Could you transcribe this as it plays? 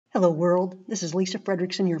Hello world, this is Lisa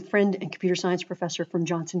Friedrichsen, your friend and computer science professor from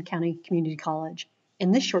Johnson County Community College.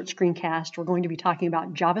 In this short screencast, we're going to be talking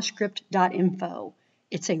about javascript.info.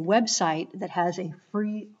 It's a website that has a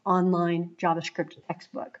free online JavaScript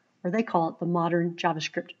textbook, or they call it the Modern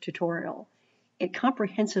JavaScript Tutorial. It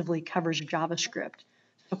comprehensively covers JavaScript.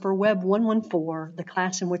 So for Web 114, the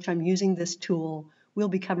class in which I'm using this tool, we'll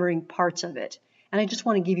be covering parts of it. And I just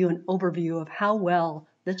want to give you an overview of how well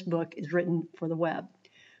this book is written for the web.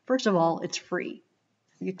 First of all, it's free.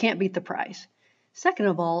 You can't beat the price. Second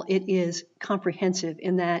of all, it is comprehensive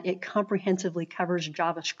in that it comprehensively covers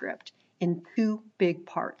JavaScript in two big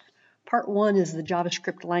parts. Part one is the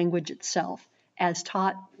JavaScript language itself, as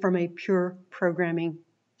taught from a pure programming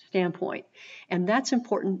standpoint. And that's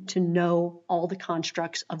important to know all the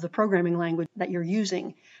constructs of the programming language that you're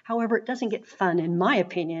using. However, it doesn't get fun, in my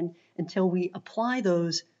opinion, until we apply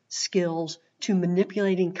those skills to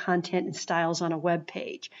manipulating content and styles on a web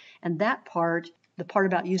page. And that part, the part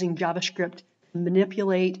about using JavaScript to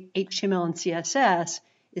manipulate HTML and CSS,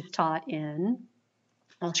 is taught in,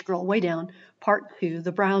 I'll scroll way down, part 2,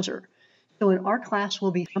 the browser. So in our class,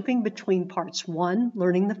 we'll be jumping between parts 1,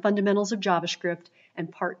 learning the fundamentals of JavaScript,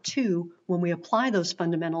 and part 2, when we apply those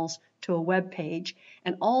fundamentals to a web page.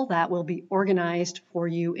 And all that will be organized for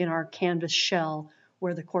you in our Canvas shell,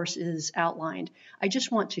 where the course is outlined. I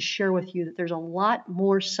just want to share with you that there's a lot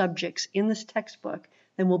more subjects in this textbook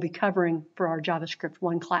than we'll be covering for our JavaScript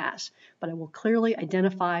 1 class, but I will clearly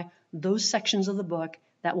identify those sections of the book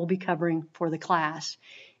that we'll be covering for the class.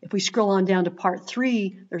 If we scroll on down to part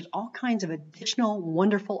 3, there's all kinds of additional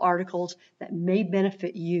wonderful articles that may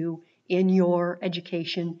benefit you in your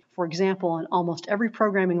education. For example, in almost every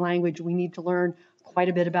programming language, we need to learn quite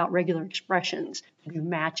a bit about regular expressions to do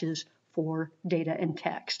matches for data and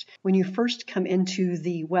text. When you first come into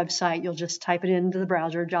the website, you'll just type it into the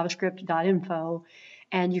browser, javascript.info,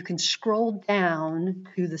 and you can scroll down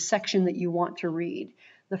to the section that you want to read.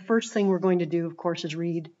 The first thing we're going to do, of course, is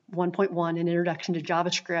read 1.1, an introduction to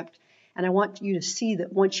JavaScript. And I want you to see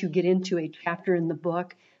that once you get into a chapter in the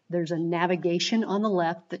book, there's a navigation on the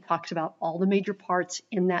left that talks about all the major parts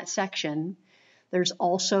in that section. There's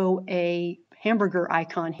also a hamburger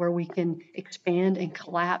icon where we can expand and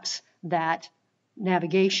collapse that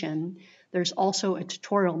navigation. There's also a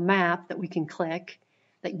tutorial map that we can click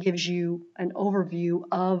that gives you an overview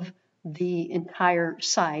of the entire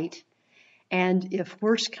site. And if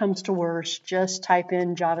worse comes to worse, just type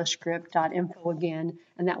in javascript.info again,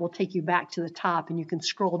 and that will take you back to the top, and you can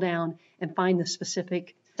scroll down and find the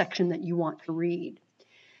specific section that you want to read.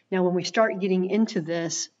 Now, when we start getting into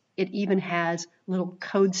this, it even has little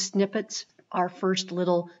code snippets. Our first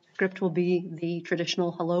little script will be the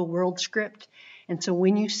traditional hello world script. And so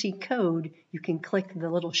when you see code, you can click the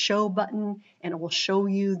little show button and it will show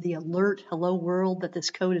you the alert hello world that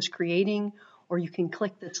this code is creating. Or you can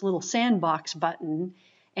click this little sandbox button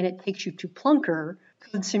and it takes you to Plunker,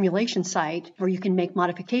 code simulation site, where you can make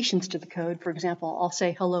modifications to the code. For example, I'll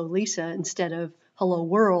say hello Lisa instead of hello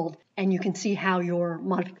world, and you can see how your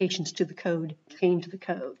modifications to the code change the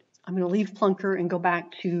code. I'm going to leave Plunker and go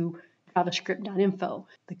back to javascript.info.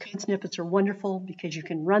 The code snippets are wonderful because you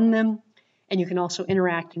can run them and you can also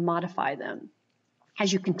interact and modify them.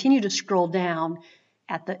 As you continue to scroll down,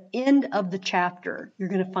 at the end of the chapter, you're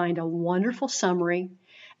going to find a wonderful summary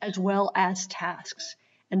as well as tasks.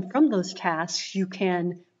 And from those tasks, you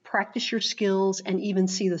can practice your skills and even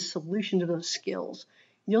see the solution to those skills.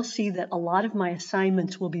 You'll see that a lot of my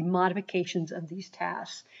assignments will be modifications of these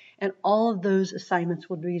tasks. And all of those assignments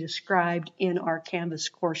will be described in our Canvas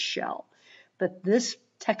course shell. But this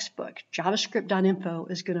textbook, javascript.info,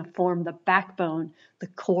 is going to form the backbone, the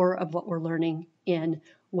core of what we're learning in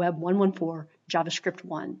Web 114, JavaScript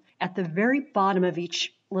 1. At the very bottom of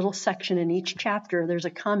each little section in each chapter, there's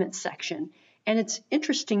a comment section. And it's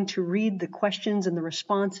interesting to read the questions and the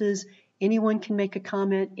responses. Anyone can make a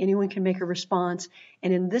comment, anyone can make a response.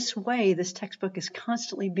 And in this way, this textbook is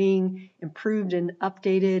constantly being improved and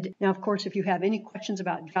updated. Now, of course, if you have any questions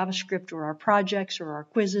about JavaScript or our projects or our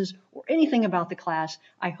quizzes or anything about the class,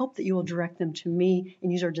 I hope that you will direct them to me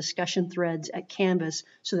and use our discussion threads at Canvas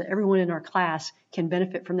so that everyone in our class can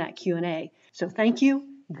benefit from that Q&A. So thank you,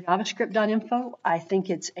 javascript.info. I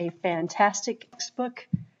think it's a fantastic textbook.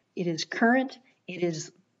 It is current, it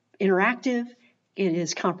is interactive, it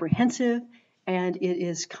is comprehensive, and it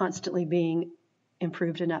is constantly being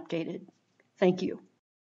improved and updated. Thank you.